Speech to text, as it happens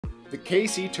The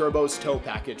KC Turbo's tow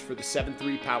package for the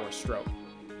 7.3 Power Stroke.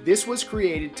 This was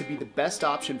created to be the best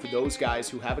option for those guys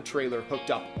who have a trailer hooked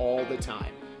up all the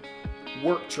time.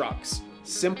 Work trucks,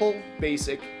 simple,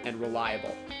 basic, and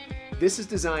reliable. This is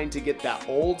designed to get that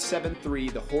old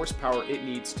 7.3 the horsepower it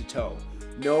needs to tow.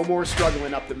 No more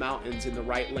struggling up the mountains in the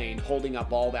right lane, holding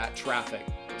up all that traffic.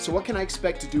 So what can I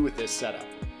expect to do with this setup?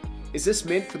 Is this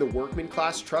meant for the workman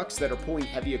class trucks that are pulling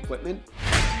heavy equipment?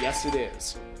 Yes, it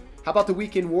is. How about the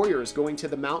weekend warriors going to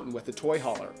the mountain with a toy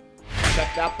hauler?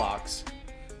 Check that box.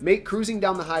 Make cruising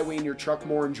down the highway in your truck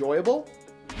more enjoyable?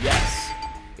 Yes.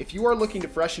 If you are looking to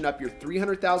freshen up your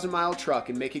 300,000 mile truck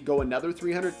and make it go another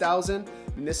 300,000,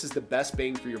 then this is the best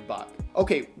bang for your buck.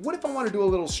 Okay, what if I want to do a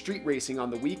little street racing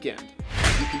on the weekend?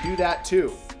 You can do that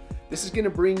too. This is going to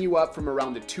bring you up from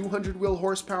around the 200 wheel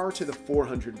horsepower to the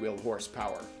 400 wheel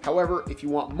horsepower. However, if you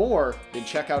want more, then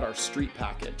check out our street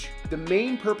package. The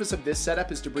main purpose of this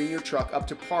setup is to bring your truck up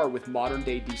to par with modern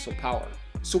day diesel power.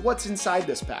 So what's inside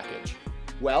this package?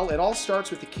 Well, it all starts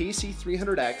with the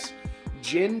KC300X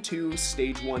Gen 2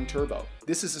 Stage 1 Turbo.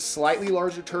 This is a slightly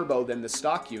larger turbo than the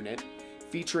stock unit,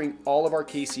 featuring all of our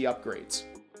KC upgrades.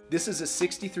 This is a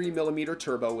 63mm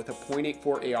turbo with a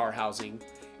 0.84 AR housing,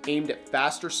 aimed at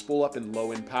faster spool up and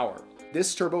low end power.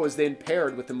 This turbo is then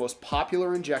paired with the most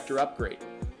popular injector upgrade,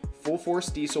 Full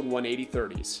Force Diesel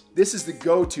 180/30s. This is the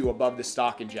go-to above the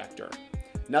stock injector.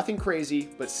 Nothing crazy,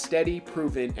 but steady,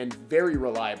 proven, and very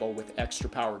reliable with extra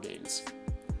power gains.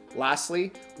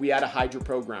 Lastly, we add a Hydra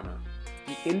programmer,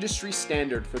 the industry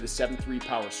standard for the 7.3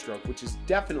 Power Stroke, which is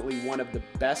definitely one of the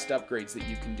best upgrades that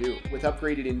you can do. With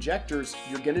upgraded injectors,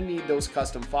 you're going to need those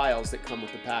custom files that come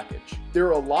with the package. There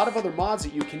are a lot of other mods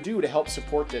that you can do to help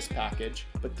support this package,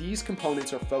 but these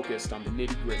components are focused on the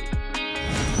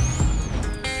nitty-gritty.